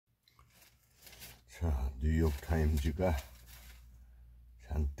자, 뉴욕타임즈가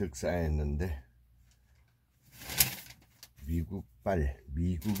잔뜩 쌓여있는데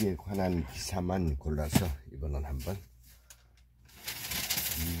미국에 관한 기사만 골라서 이번은 한번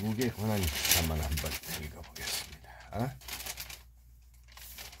미국에 관한 기사만 한번 읽어보겠습니다.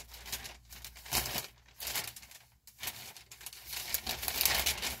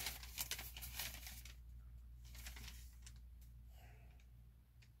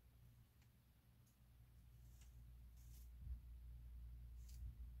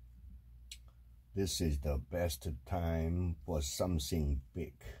 This is the best time for something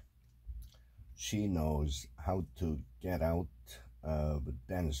big. She knows how to get out of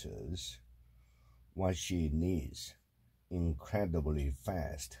dancers what she needs incredibly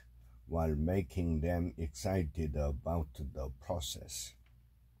fast while making them excited about the process.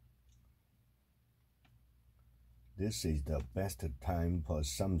 This is the best time for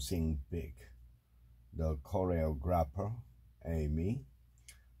something big. The choreographer, Amy,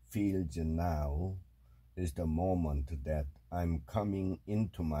 feels now is the moment that I'm coming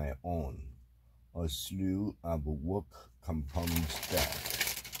into my own. A slew of work confirms that.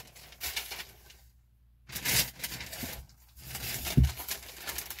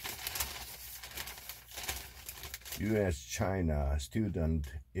 U.S.-China student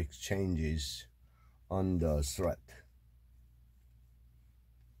exchanges under threat.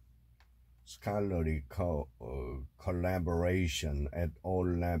 Scholarly collaboration at all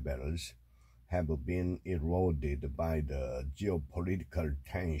levels have been eroded by the geopolitical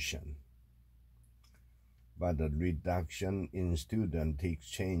tension. But the reduction in student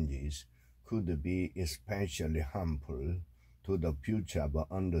exchanges could be especially harmful to the future of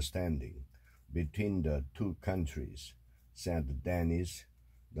understanding between the two countries, said Dennis,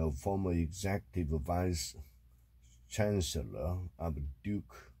 the former executive vice chancellor of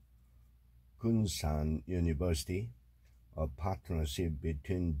Duke Kunshan University, a partnership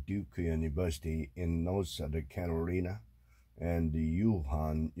between Duke University in North Carolina and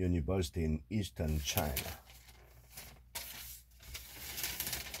Yuhan University in Eastern China.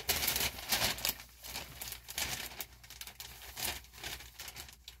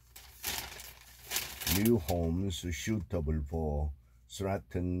 New homes suitable for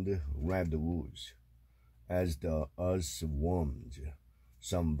threatened redwoods. As the earth warms,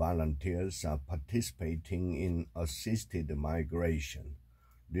 some volunteers are participating in assisted migration,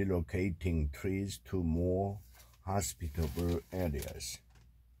 relocating trees to more hospitable areas.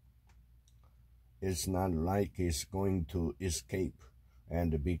 It's not like it's going to escape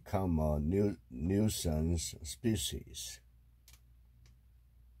and become a nuisance species.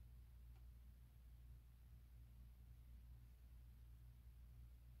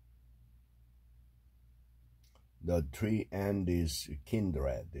 The tree end is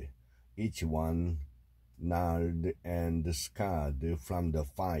kindred, each one gnarled and scarred from the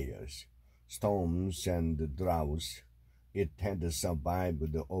fires, storms, and droughts. It had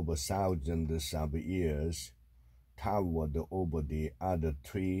survived over thousands of years, towered over the other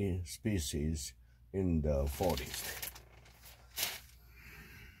tree species in the forest.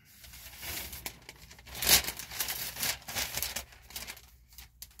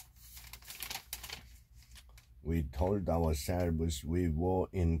 We told ourselves we were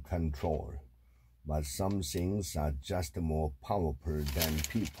in control, but some things are just more powerful than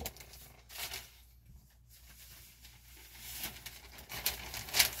people.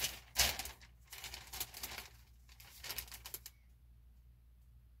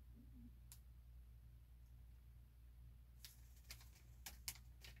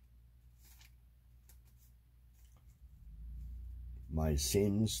 My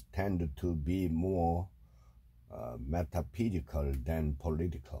themes tend to be more metaphysical than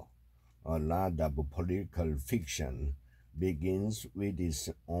political. A lot of political fiction begins with its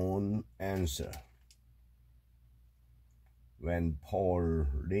own answer. When Paul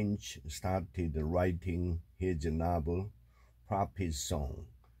Lynch started writing his novel, Prophet Song,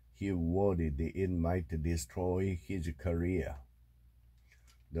 he worried it might destroy his career.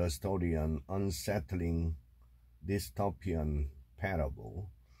 The story, an unsettling dystopian parable,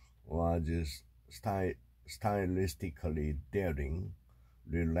 was stylistically daring,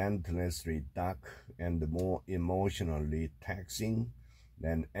 relentlessly dark, and more emotionally taxing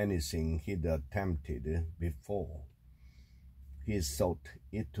than anything he'd attempted before. He thought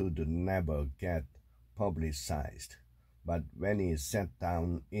it would never get publicized, but when he sat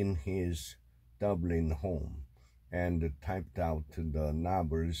down in his Dublin home and typed out the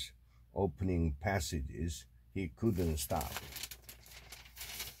novel's opening passages, he couldn't stop.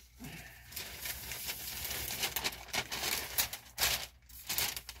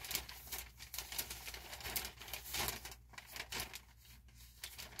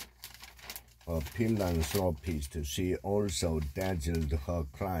 A philanthropist, she also dazzled her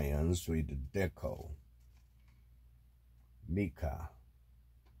clients with deco. Mika,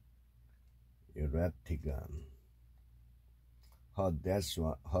 Eratigan. Her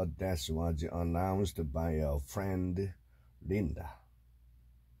death was announced by a friend, Linda.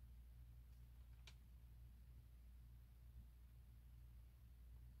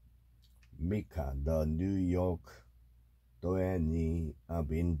 Mika, the New York doyenne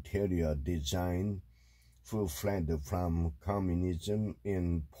of interior design, who fled from communism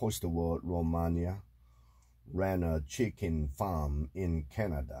in post-war Romania, ran a chicken farm in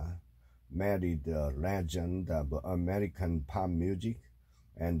Canada, married a legend of American pop music,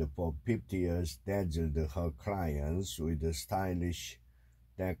 and for 50 years dazzled her clients with stylish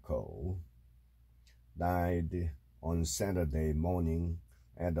deco, died on Saturday morning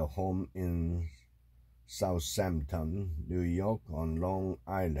at a home in Southampton, New York on Long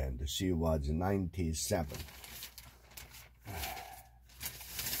Island. She was 97.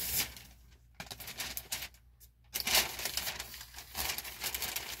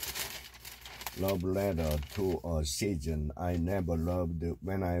 Love letter to a season I never loved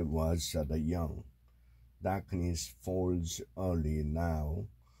when I was young. Darkness falls early now,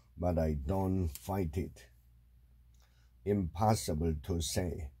 but I don't fight it. Impossible to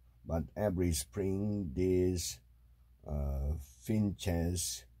say, but every spring these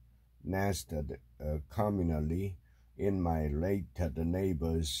finches nested communally in my late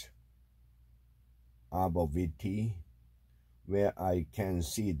neighbor's arborvitae, where I can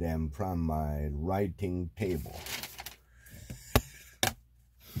see them from my writing table.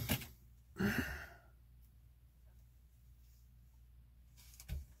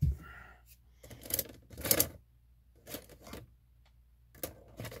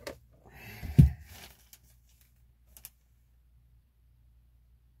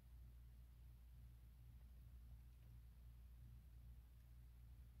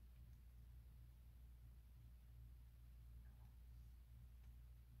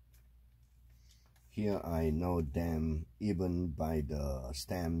 Here I know them even by the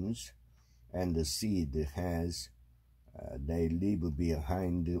stems and the seed heads they leave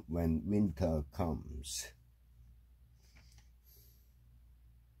behind when winter comes.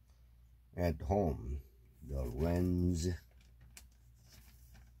 At home, the wrens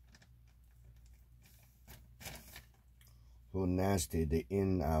who nested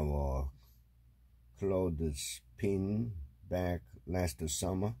in our clothespin back last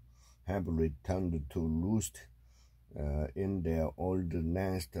summer have returned to roost in their old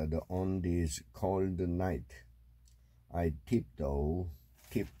nest on this cold night. I tiptoe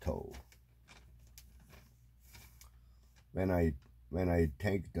when I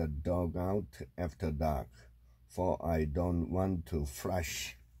take the dog out after dark, for I don't want to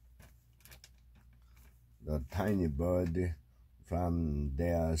flush the tiny bird from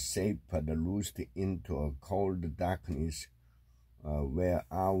their safe roost into a cold darkness where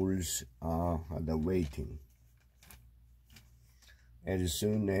owls are waiting. As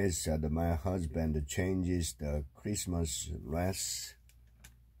soon as my husband changes the Christmas wreath,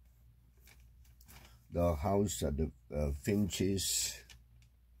 the house of the finches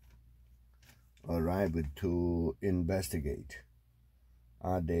arrive to investigate.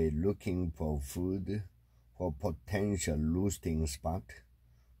 Are they looking for food, for potential roosting spot,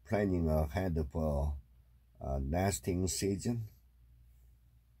 planning ahead for nesting season?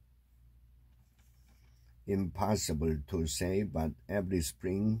 Impossible to say, but every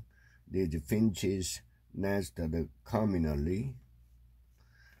spring these finches nested communally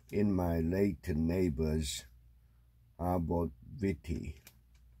in my late neighbor's arborvitae,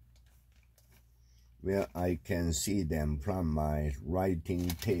 where I can see them from my writing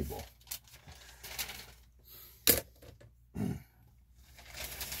table.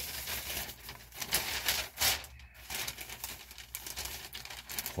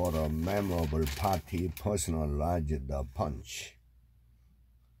 For a memorable party, personalized the punch.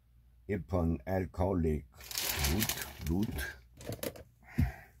 Upon alcoholic root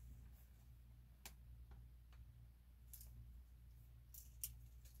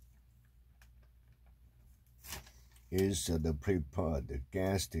is the prepared.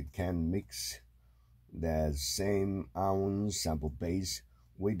 Guest can mix the same ounce of base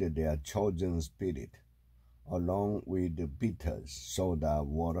with their chosen spirit, along with bitters, soda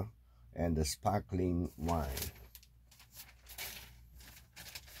water, and sparkling wine.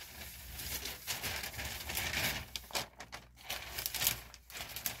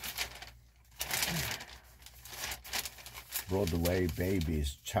 Broadway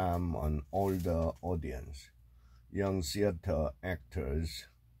babies charm an older audience. Young theater actors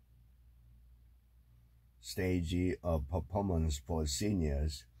stage of performance for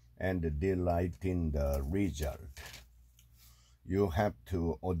seniors and delight in the result. You have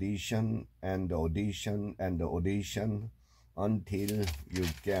to audition and audition and audition until you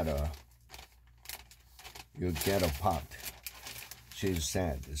get a part, she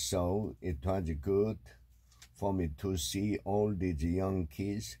said. So it was good for me to see all these young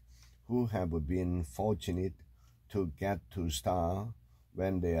kids who have been fortunate to get to star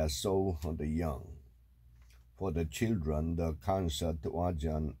when they are so young. For the children, the concert was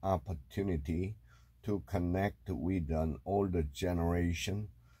an opportunity to connect with an older generation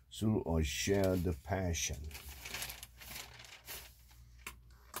through a shared passion.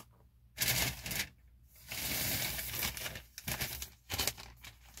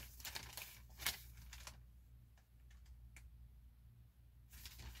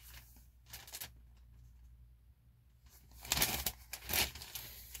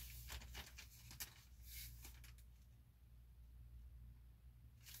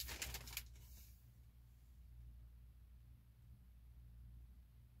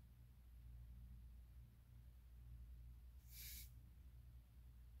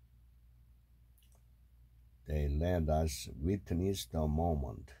 They let us witness the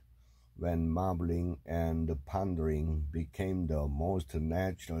moment when marveling and pondering became the most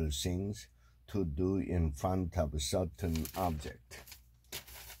natural things to do in front of a certain object.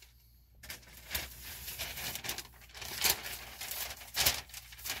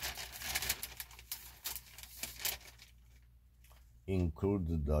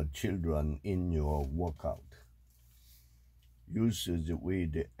 Include the children in your workout. Users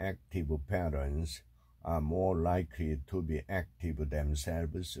with active parents are more likely to be active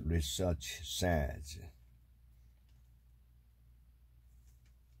themselves, research says.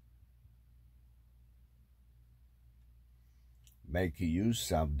 Make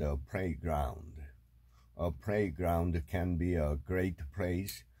use of the playground. A playground can be a great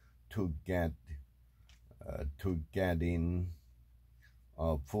place to get in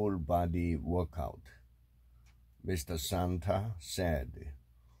a full-body workout. Mr. Santa said.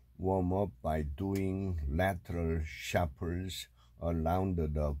 Warm up by doing lateral shuffles around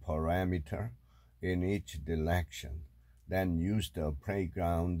the perimeter in each direction. Then use the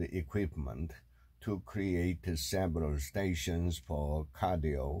playground equipment to create several stations for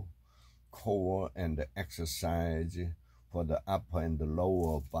cardio, core, and exercise for the upper and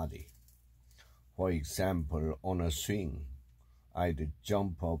lower body. For example, on a swing, I'd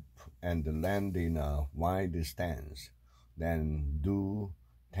jump up and land in a wide stance, then do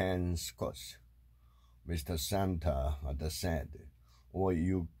 10 squats, Mr. Santa said, or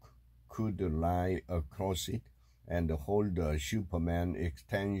you could lie across it and hold a Superman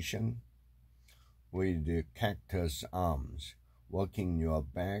extension with cactus arms, working your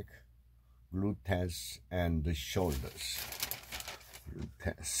back, glutes, and shoulders.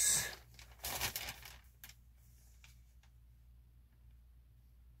 Glutes.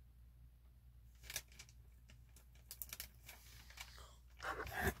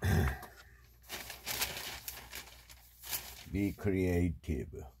 Be creative.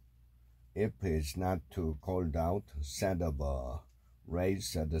 If it's not too cold out, set up a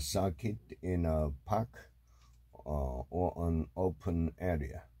race at the circuit in a park or an open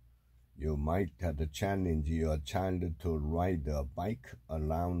area. You might challenge your child to ride a bike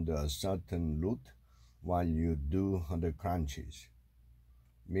around a certain route while you do the crunches.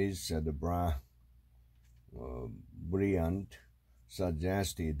 Miss Bryant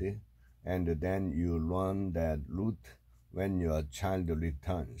suggested, and then you run that route when your child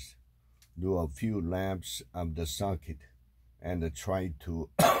returns. Do a few laps of the circuit and try to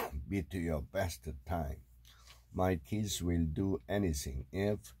beat your best time. My kids will do anything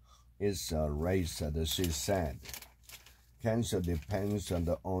if it's a race, she said. Cancer depends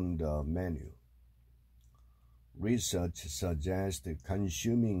on the menu. Research suggests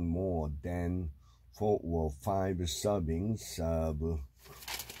consuming more than 4 or 5 servings of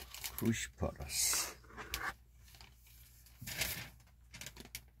cruciferous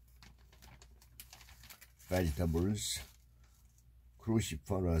vegetables.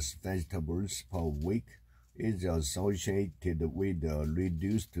 Cruciferous vegetables per week is associated with a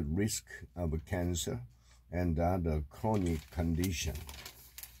reduced risk of cancer and other chronic conditions.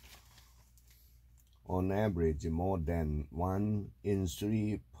 On average, more than 1 in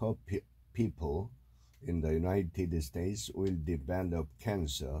 3 people in the United States will develop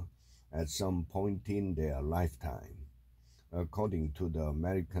cancer at some point in their lifetime, according to the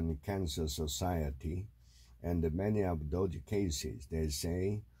American Cancer Society, and many of those cases, they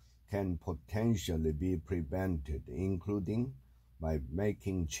say, can potentially be prevented, including by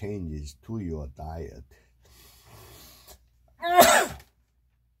making changes to your diet.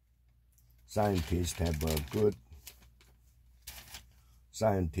 Scientists have a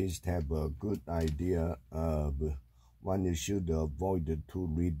good idea of what you should avoid to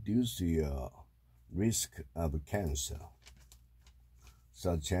reduce your risk of cancer,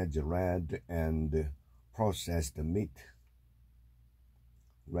 such as red and processed meat,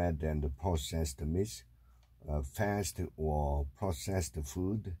 fast or processed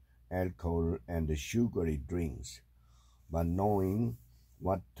food, alcohol, and sugary drinks. But knowing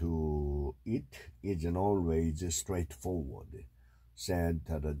what to eat isn't always straightforward, said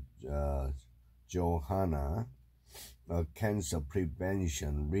Johanna, a cancer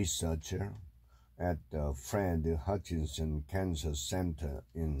prevention researcher at the Fred Hutchinson Cancer Center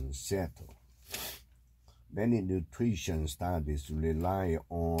in Seattle. Many nutrition studies rely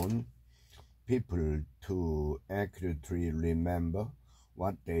on people to accurately remember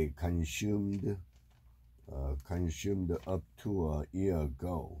what they consumed up to a year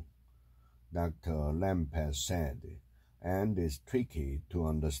ago, Dr. Lampert said, and it's tricky to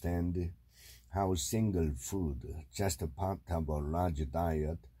understand how single food, just a part of a large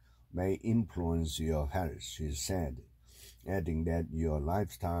diet, may influence your health, she said, adding that your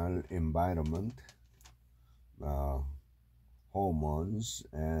lifestyle, environment, hormones,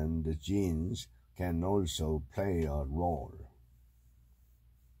 and genes can also play a role.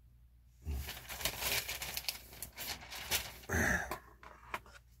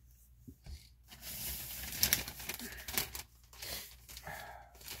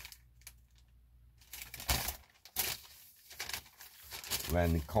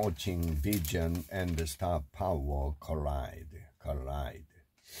 When coaching, vision, and star power collide,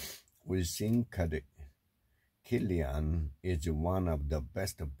 we think that Killian is one of the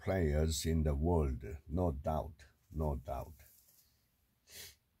best players in the world, no doubt.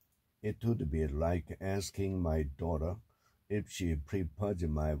 It would be like asking my daughter if she prefers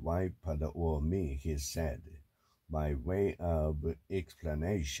my wife or me, he said, by way of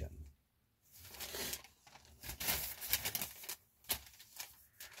explanation.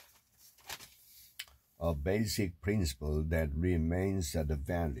 A basic principle that remains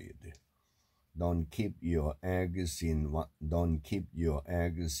valid. Don't keep your eggs in one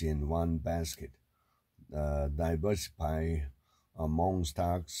basket. Diversify among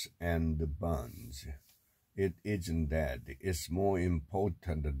stocks and bonds. It isn't that. It's more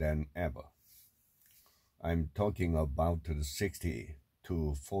important than ever. I'm talking about the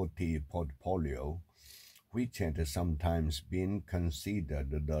 60-40 portfolio, which had sometimes been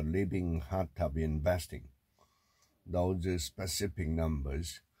considered the living heart of investing. Those specific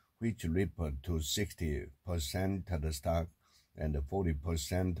numbers, which refer to 60% of the stock and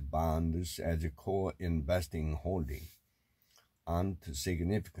 40% bonds as a core investing holding, aren't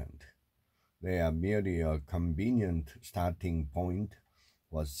significant. They are merely a convenient starting point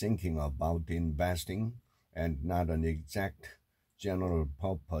for thinking about investing and not an exact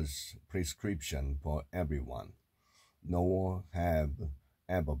general-purpose prescription for everyone, nor have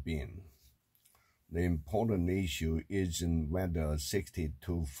ever been. The important issue isn't whether a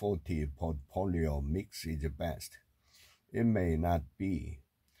 60-40 portfolio mix is best. It may not be,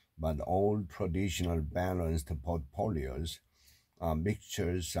 but all traditional balanced portfolios are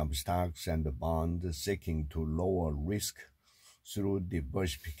mixtures of stocks and bonds seeking to lower risk through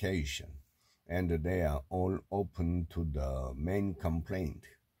diversification, and they are all open to the main complaint.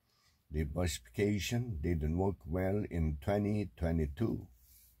 Diversification didn't work well in 2022.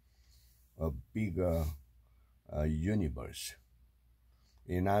 A bigger universe.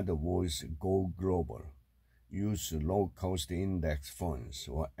 In other words, go global. Use low-cost index funds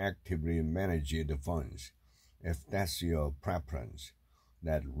or actively managed funds, if that's your preference,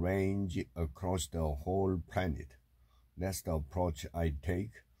 that range across the whole planet. That's the approach I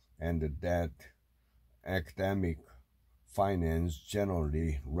take, and that academic finance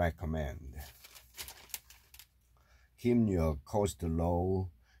generally recommend. Keep your cost low,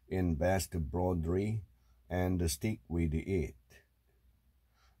 invest broadly, and stick with it.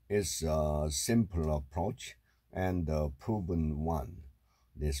 It's a simple approach and a proven one,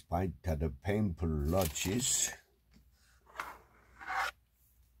 despite the painful lurches.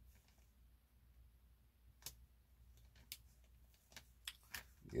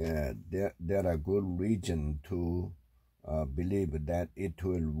 Yeah, there are good reasons to believe that it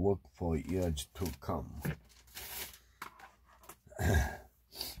will work for years to come.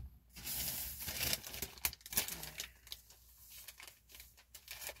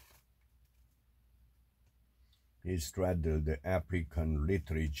 He straddled the African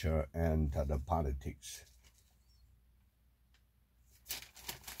literature and the politics.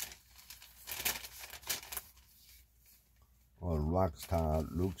 A rock star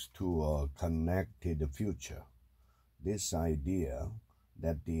looks to a connected future. This idea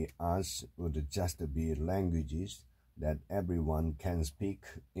that the arts would just be languages that everyone can speak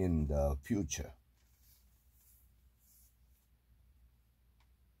in the future.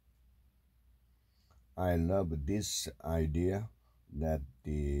 I love this idea that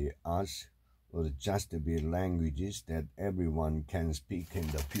the arts would just be languages that everyone can speak in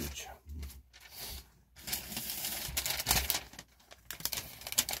the future.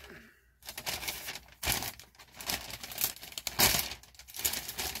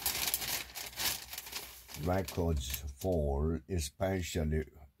 Records fall, especially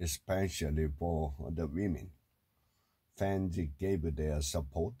for the women. Fans gave their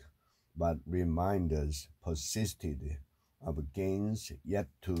support, but reminders persisted of gains yet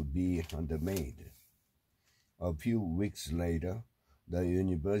to be made. A few weeks later, the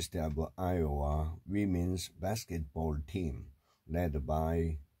University of Iowa women's basketball team, led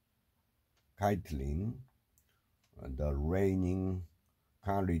by Caitlin, the reigning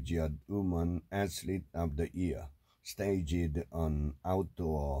Collegiate Woman Athlete of the Year, staged an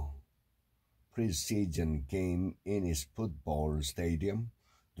outdoor preseason game in its football stadium,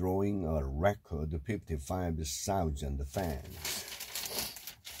 drawing a record 55,000 fans.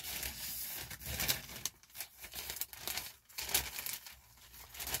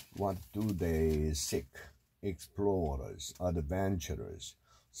 What do they seek? Explorers, adventurers,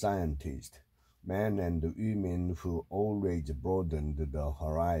 scientists, men and women who always broadened the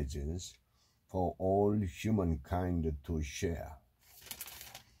horizons for all humankind to share.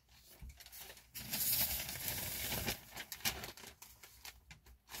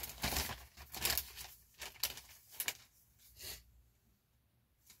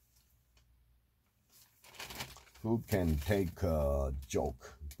 Who can take a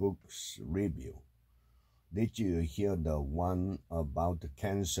joke books review? Did you hear the one about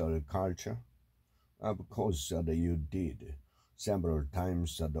cancel culture? Of course you did, several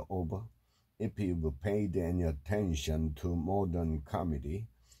times over. If you've paid any attention to modern comedy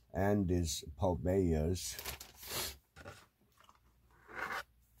and its purveyors,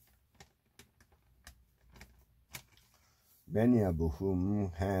 many of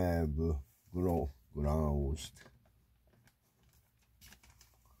whom have groused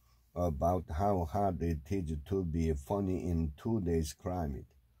about how hard it is to be funny in today's climate,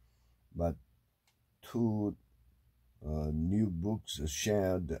 but two new books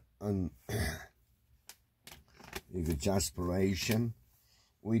shared an exasperation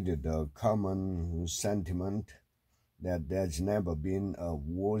with the common sentiment that there's never been a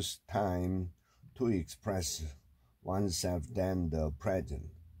worse time to express oneself than the present.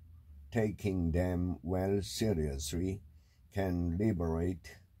 Taking them well seriously can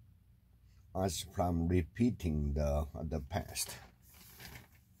liberate us from repeating the past.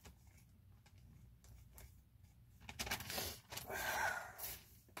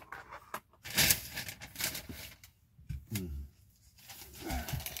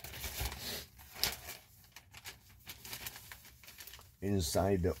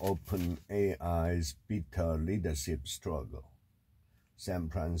 Inside the OpenAI's bitter leadership struggle, San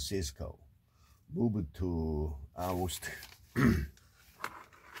Francisco moved to oust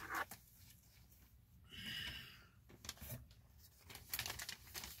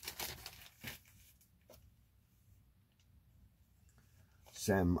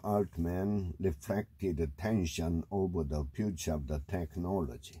Sam Altman reflected tension over the future of the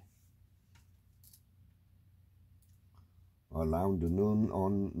technology. Around noon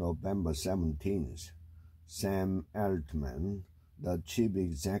on November 17th, Sam Altman, the chief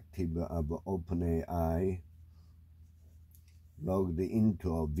executive of OpenAI, logged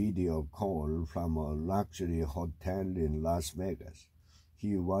into a video call from a luxury hotel in Las Vegas.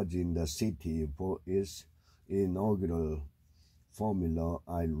 He was in the city for its inaugural Formula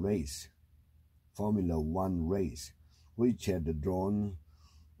 1 race, which had drawn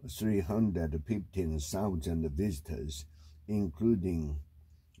 315,000 visitors, including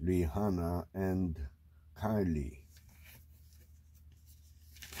Rihanna and Kylie.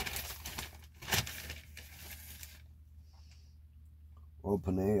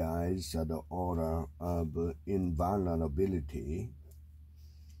 OpenAI's aura of invulnerability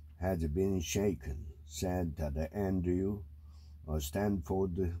has been shaken, said Andrew, a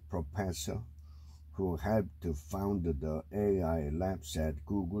Stanford professor who helped to found the AI labs at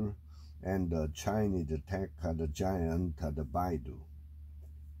Google and the Chinese tech giant Baidu.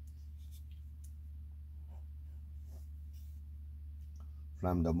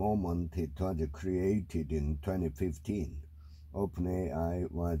 From the moment it was created in 2015, OpenAI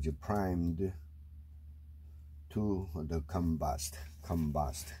was primed to the combust.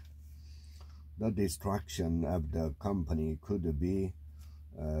 The destruction of the company could be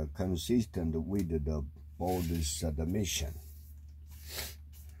consistent with the board's mission,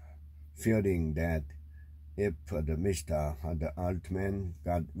 fearing that if Mr. Altman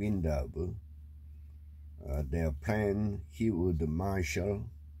got wind of their plan, he would marshal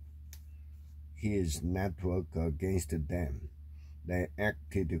his network against them. They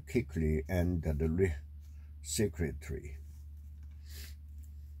acted quickly, and the secretary,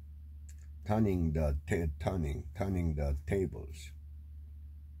 turning the tables.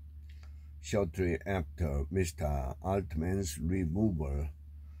 Shortly after Mr. Altman's removal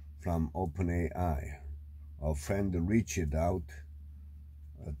from OpenAI, a friend reached out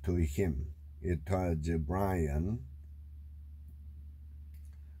to him. It was Brian,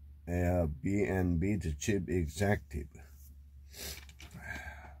 Airbnb's chief executive.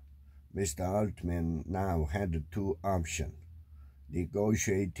 Mr. Altman now had two options: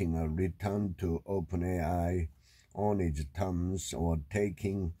 negotiating a return to OpenAI on his terms, or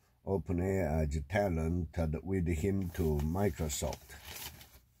taking OpenAI's talent with him to Microsoft.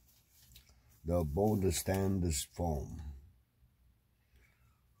 The board stands firm.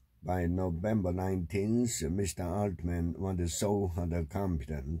 By November 19th, Mr. Altman was so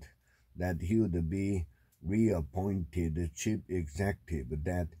confident that he would be reappointed chief executive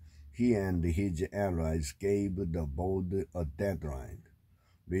that he and his allies gave the board a deadline: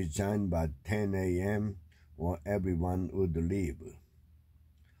 resign by 10 a.m. or everyone would leave.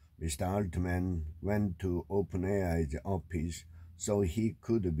 Mr. Altman went to OpenAI's office so he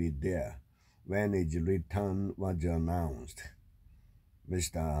could be there when his return was announced.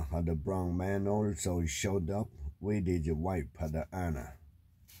 Mr. Brown Man also showed up with his wife, Anna.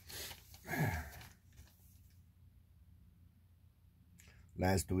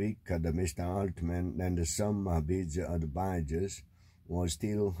 Last week, Mr. Altman and some of his advisors were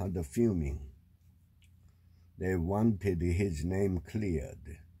still fuming. They wanted his name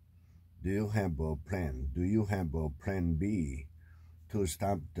cleared. Do you have a plan? Do you have a plan B to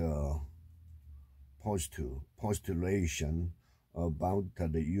stop the postulation about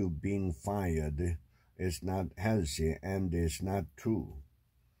you being fired is not healthy and is not true?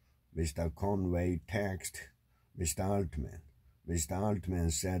 Mr. Conway texted Mr. Altman. Mr.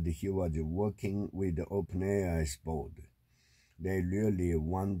 Altman said he was working with the OpenAI's board. They really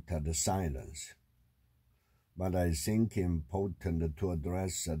wanted silence, but I think important to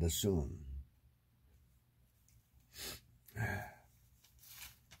address soon.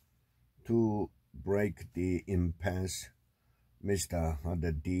 To break the impasse, Mr.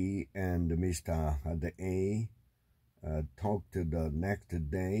 D and Mr. A talked the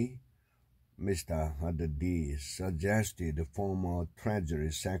next day. Mr. D suggested former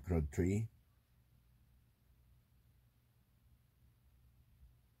Treasury Secretary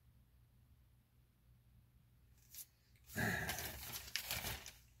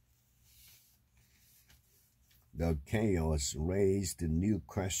the chaos raised new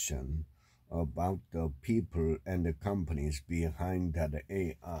questions about the people and the companies behind the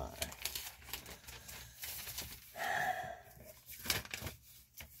AI.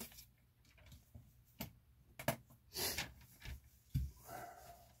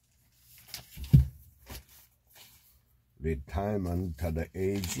 Retirement at the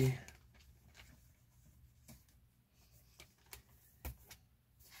age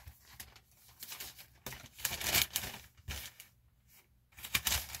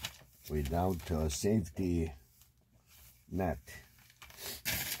without a safety net.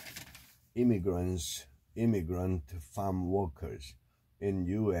 Immigrant farm workers in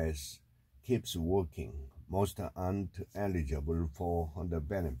U.S. keeps working. Most aren't eligible for the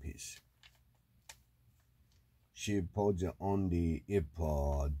benefits. She puts only if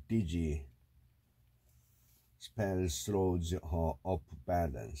digi spell throws her off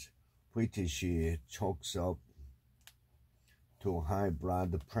balance, which she chalks up to high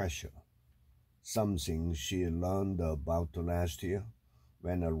blood pressure, something she learned about last year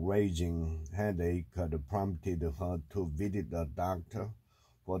when a raging headache had prompted her to visit the doctor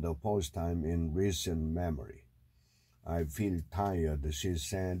for the first time in recent memory. I feel tired, she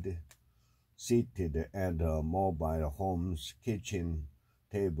said, seated at her mobile home's kitchen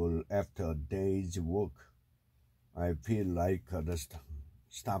table after a day's work. I feel like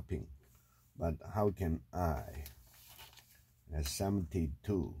stopping, but how can I? At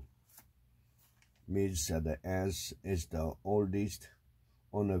 72, Ms. S is the oldest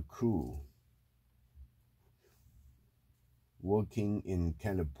on a crew working in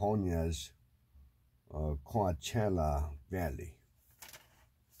California's Coachella Valley.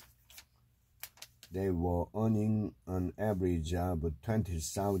 They were earning an average of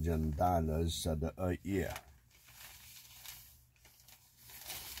 $20,000 a year.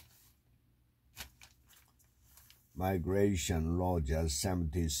 Migration Rogers,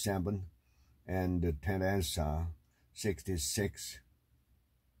 77, and Teresa, 66.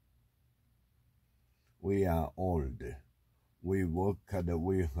 We are old. We work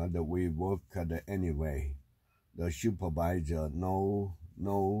anyway. The supervisor know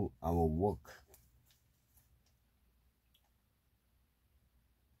our work.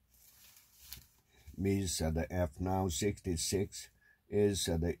 Miss F, now 66, is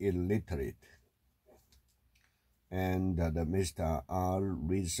illiterate, and Mr. R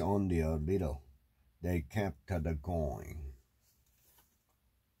reads only a little. They kept going.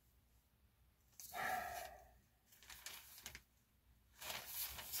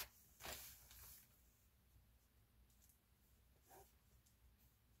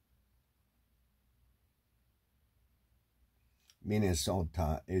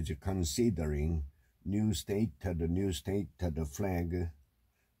 Minnesota is considering new state flag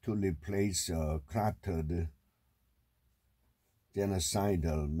to replace a cluttered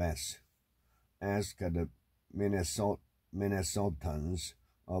genocidal mess. Ask the Minnesotans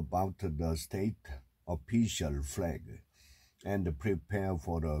about the state official flag and prepare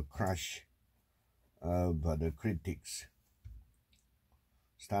for the crush of the critics.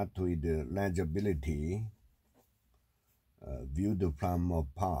 Start with legibility. Viewed from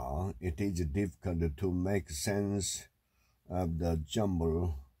afar, it is difficult to make sense of the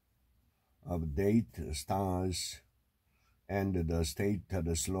jumble of date, stars, and the state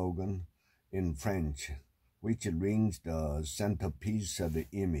slogan in French, which rings the centerpiece of the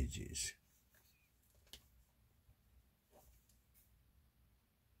images.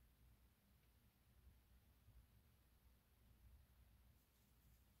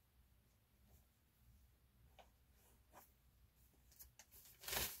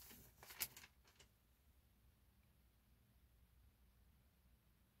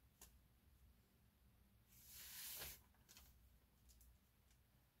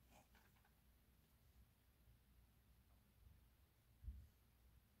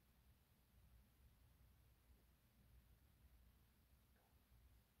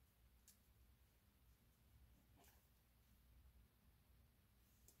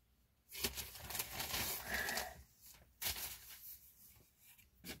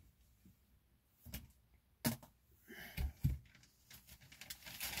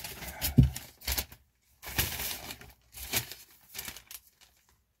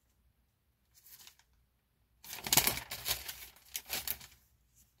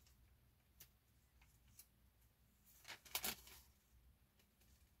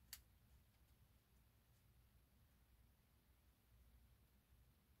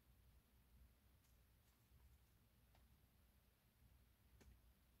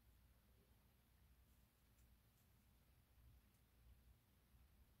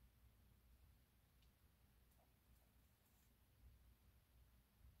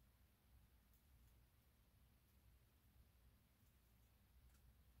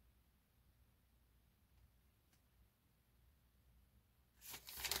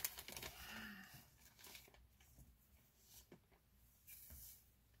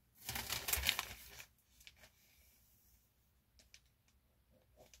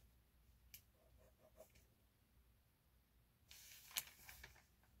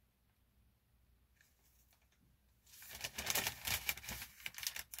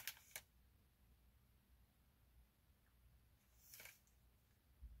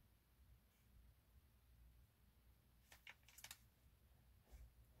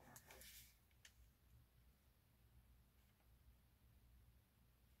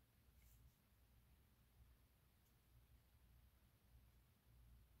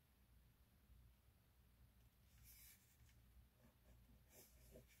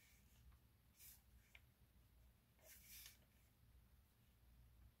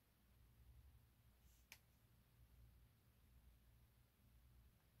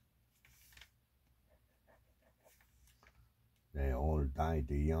 They all died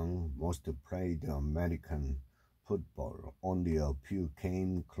young. Most played American football. Only a few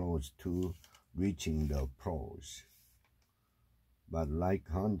came close to reaching the pros. But like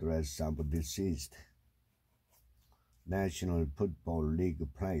hundreds of deceased National Football League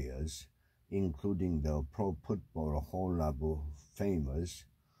players, including the Pro Football Hall of Famers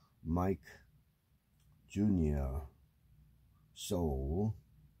Mike Jr., Soul,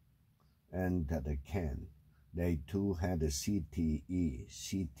 and Ken, they too had CTE,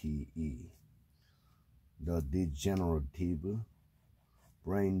 the degenerative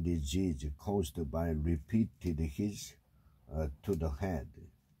brain disease caused by repeated hits to the head.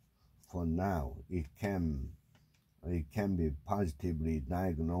 For now, it can be positively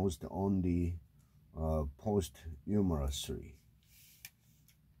diagnosed only posthumously.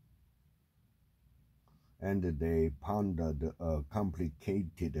 And they pondered a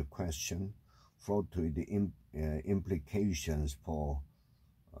complicated question fraught with implications for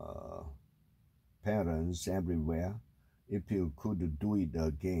parents everywhere. If you could do it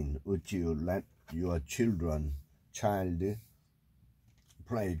again, would you let your child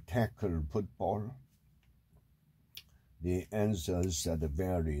play tackle football? The answers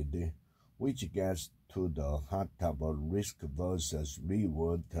varied, which gets to the heart of risk versus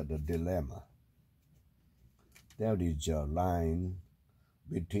reward dilemma. There is a line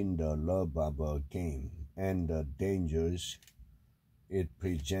between the love of a game and the dangers it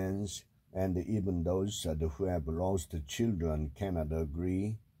presents, and even those who have lost children cannot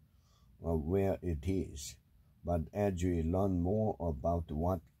agree where it is. But as we learn more about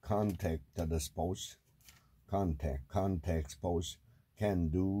what contact sports can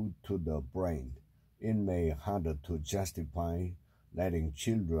do to the brain, it may be harder to justify letting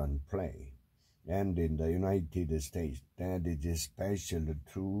children play. And in the United States, that is especially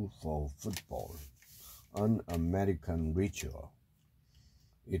true for football, an American ritual.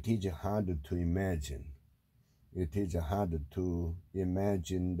 It is hard to imagine. It is hard to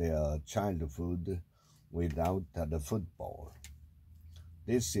imagine their childhood without the football.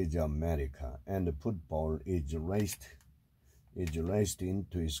 This is America, and football is raised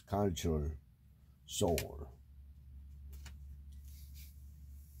into its cultural soul.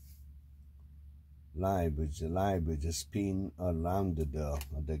 Lives spin around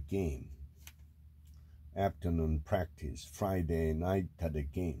the game. Afternoon practice, Friday night the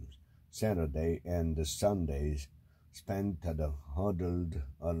games, Saturday and Sundays spent huddled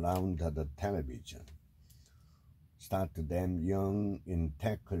around the television. Start them young in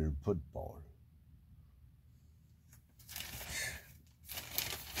tackle football.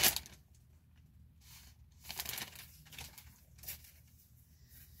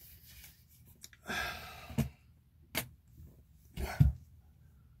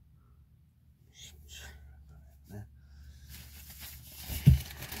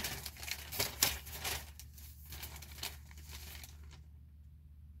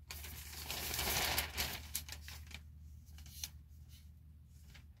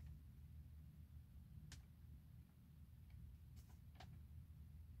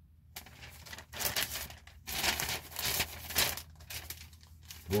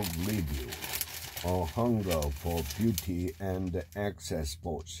 Book review, or hunger for beauty and access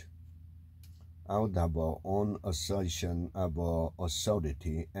sports. Out of our own assertion of our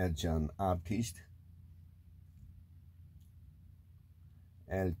authority as an artist,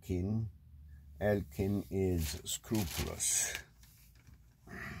 Elkin is scrupulous.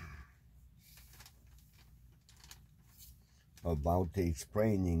 About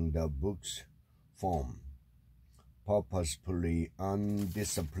explaining the book's form, purposefully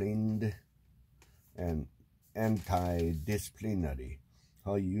undisciplined and anti-disciplinary.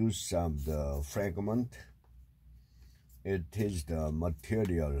 Her use of the fragment, it is the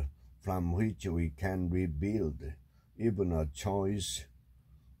material from which we can rebuild. Even a choice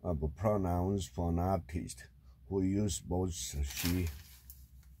of pronouns for an artist who uses both she.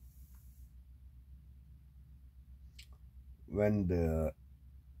 When the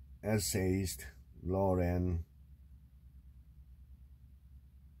essayist Lauren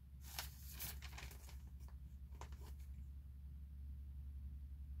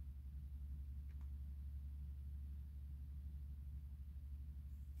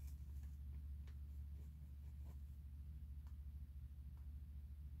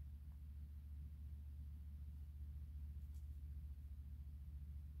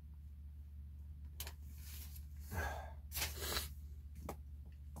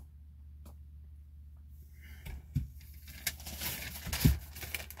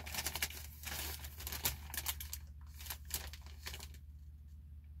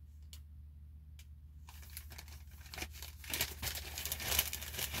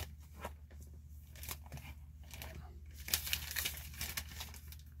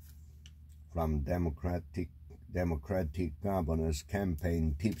from Democratic governors'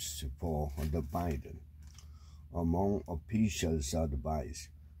 campaign tips for the Biden. Among officials' advice,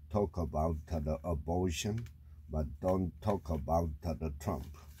 talk about the abortion, but don't talk about the Trump.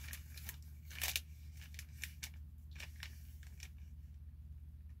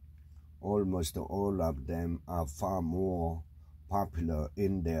 Almost all of them are far more popular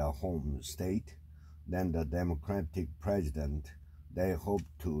in their home state than the Democratic president they hope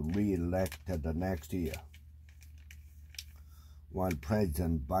to re-elect the next year. While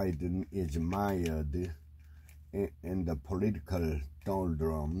President Biden is mired in the political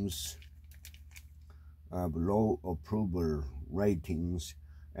doldrums of low approval ratings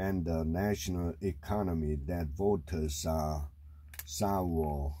and the national economy that voters are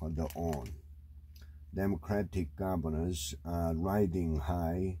sour on, Democratic governors are riding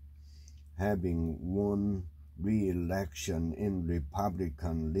high, having won re-election in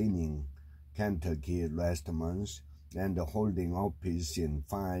Republican-leaning Kentucky last month and holding office in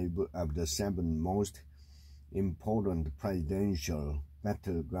 5 of the 7 most important presidential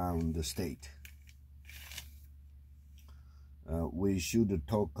battleground states. We should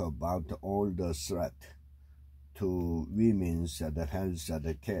talk about all the threat to women's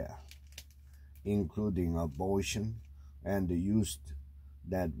health care, including abortion, and youth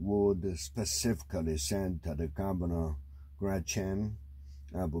that would specifically send to the Governor Gretchen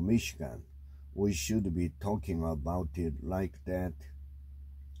of Michigan. We should be talking about it like that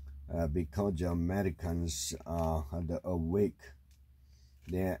because Americans are awake.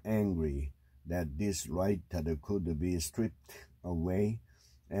 They're angry that this right could be stripped away,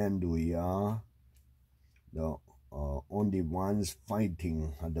 and we are the only ones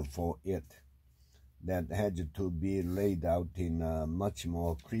fighting for it. That had to be laid out in a much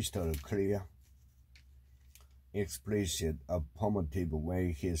more crystal clear, explicit, affirmative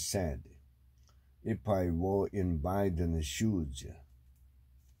way, he said. If I were in Biden's shoes,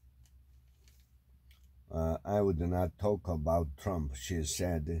 I would not talk about Trump, she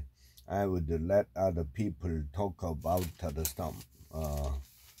said. I would let other people talk about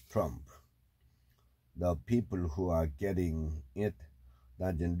Trump. The people who are getting it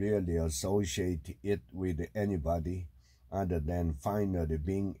doesn't really associate it with anybody other than finally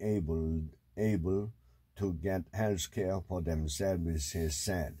being able to get health care for themselves, he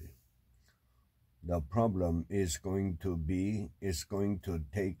said. The problem is going to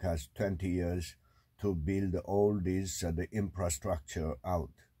take us 20 years to build all this infrastructure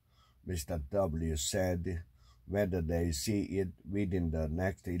out, Mr. W said, whether they see it within the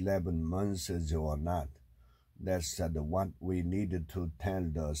next 11 months or not. That's what we needed to tell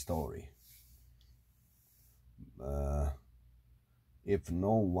the story. If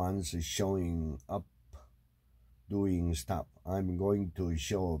no one's showing up doing stuff, I'm going to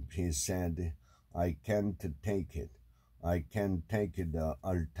show up, he said. I can't take it. I can't take the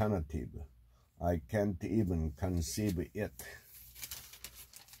alternative. I can't even conceive it.